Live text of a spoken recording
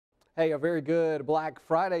Hey, a very good Black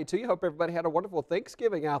Friday to you. Hope everybody had a wonderful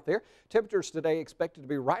Thanksgiving out there. Temperatures today expected to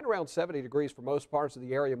be right around 70 degrees for most parts of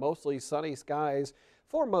the area. Mostly sunny skies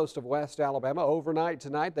for most of West Alabama. Overnight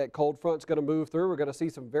tonight, that cold front's going to move through. We're going to see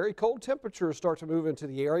some very cold temperatures start to move into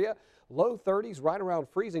the area. Low 30s, right around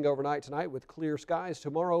freezing overnight tonight with clear skies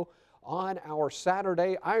tomorrow. On our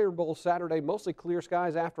Saturday, Iron Bowl Saturday, mostly clear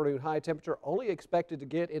skies, afternoon high temperature only expected to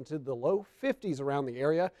get into the low 50s around the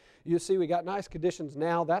area. You see we got nice conditions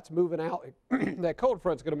now. That's moving out. That cold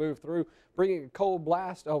front's going to move through, bringing a cold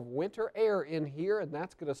blast of winter air in here, and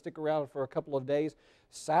that's going to stick around for a couple of days.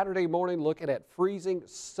 Saturday morning, looking at freezing.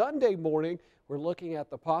 Sunday morning, we're looking at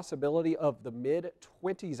the possibility of the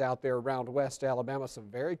mid-20s out there around West Alabama. Some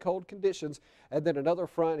very cold conditions. And then another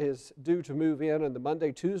front is due to move in the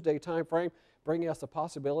Monday, Tuesday time frame, bringing us the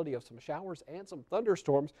possibility of some showers and some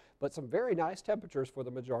thunderstorms, but some very nice temperatures for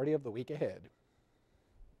the majority of the week ahead.